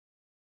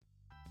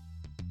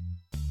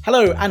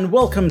Hello and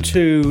welcome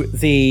to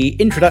the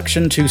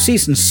introduction to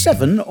Season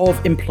 7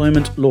 of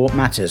Employment Law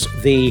Matters,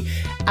 the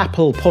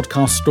Apple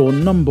Podcast Store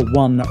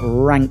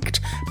 #1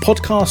 ranked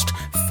podcast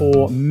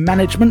for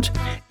management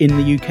in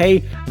the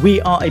UK.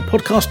 We are a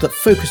podcast that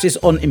focuses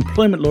on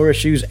employment law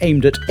issues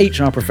aimed at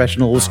HR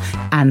professionals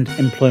and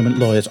employment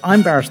lawyers.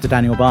 I'm Barrister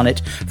Daniel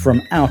Barnett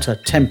from Outer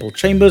Temple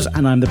Chambers,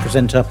 and I'm the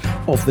presenter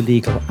of the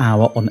Legal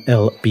Hour on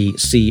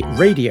LBC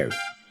Radio.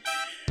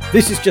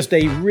 This is just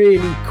a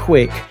really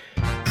quick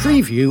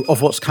preview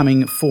of what's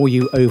coming for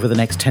you over the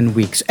next 10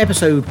 weeks.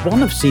 Episode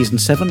 1 of Season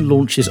 7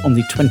 launches on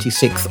the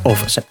 26th of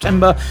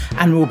September,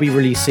 and we'll be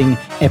releasing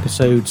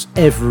episodes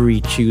every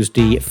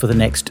Tuesday for the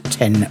next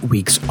 10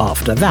 weeks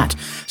after that.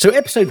 So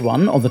Episode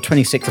 1 on the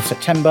 26th of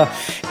September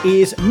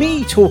is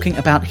me talking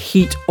about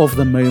heat of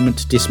the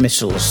moment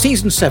dismissals.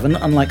 Season 7,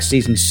 unlike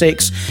Season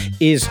 6,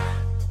 is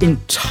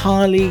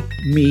entirely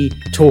me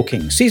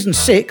talking. Season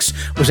 6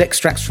 was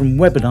extracts from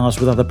webinars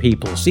with other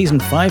people. Season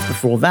 5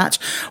 before that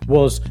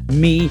was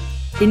me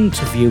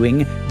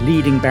interviewing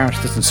leading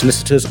barristers and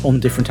solicitors on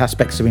different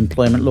aspects of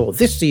employment law.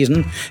 This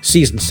season,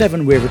 Season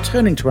 7, we're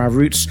returning to our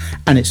roots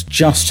and it's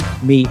just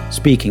me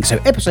speaking. So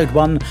Episode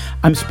 1,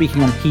 I'm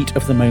speaking on heat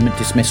of the moment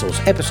dismissals.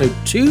 Episode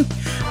 2,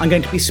 I'm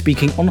going to be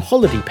speaking on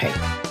holiday pay.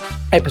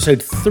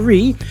 Episode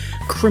 3,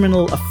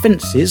 criminal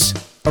offences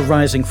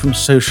arising from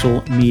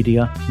social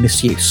media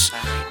misuse.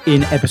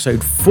 In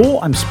Episode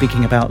 4, I'm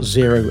speaking about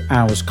 0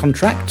 hours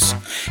contracts.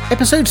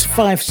 Episodes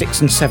 5,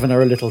 6 and 7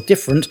 are a little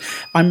different.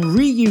 I'm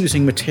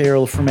reusing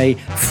material from a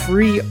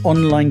free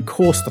online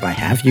course that I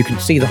have. You can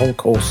see the whole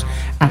course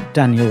at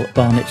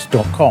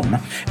danielbarnett.com.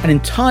 An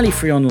entirely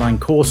free online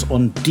course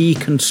on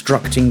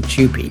deconstructing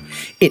TUPE.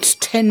 It's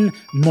 10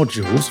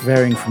 modules,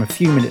 varying from a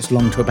few minutes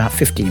long to about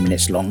 15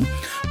 minutes long,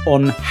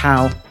 on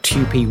how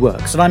TUPE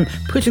works. And I'm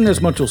putting those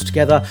modules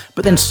together,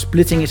 but then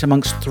splitting it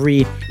amongst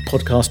 3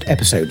 podcast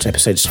episodes,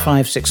 episodes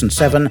 5, 6 and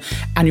 7,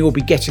 and you'll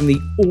be getting the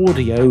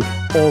audio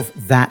of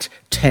that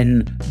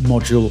 10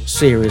 module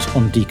series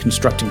on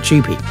deconstructing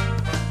TUPE.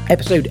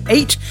 Episode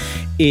 8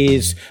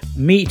 is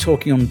me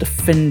talking on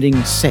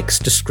defending sex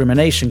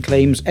discrimination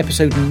claims.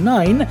 Episode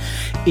 9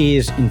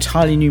 is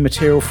entirely new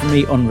material from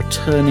me on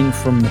returning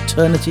from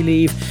maternity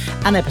leave.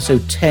 And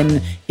Episode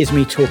 10 is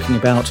me talking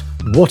about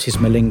what is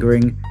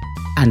malingering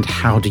and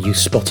how do you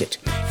spot it.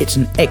 It's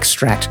an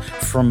extract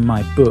from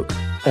my book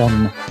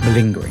on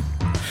malingering.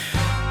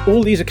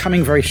 All these are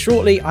coming very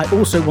shortly. I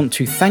also want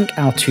to thank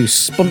our 2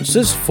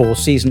 sponsors for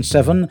Season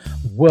 7,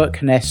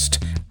 WorkNest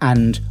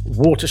and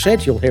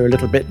Watershed. You'll hear a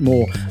little bit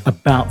more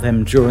about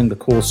them during the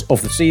course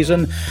of the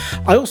season.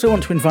 I also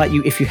want to invite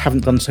you, if you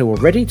haven't done so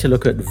already, to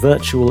look at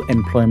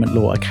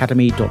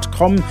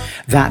virtualemploymentlawacademy.com.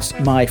 That's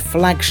my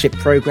flagship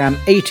program,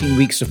 18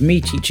 weeks of me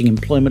teaching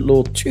employment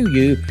law to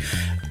you,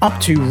 up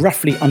to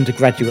roughly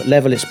undergraduate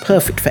level. It's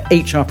perfect for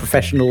HR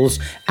professionals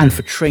and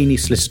for trainee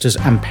solicitors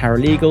and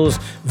paralegals.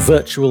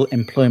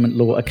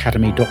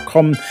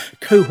 virtualemploymentlawacademy.com.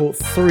 Cohort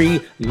 3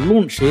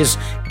 launches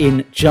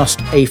in just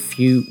a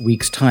few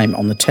weeks' time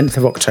on the 10th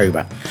of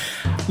October.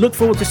 Look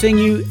forward to seeing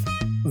you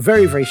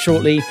very, very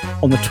shortly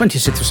on the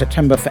 26th of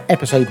September for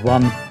Episode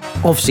 1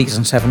 of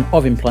Season 7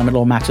 of Employment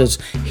Law Matters,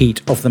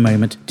 Heat of the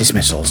Moment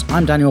Dismissals.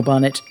 I'm Daniel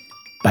Barnett.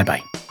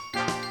 Bye-bye.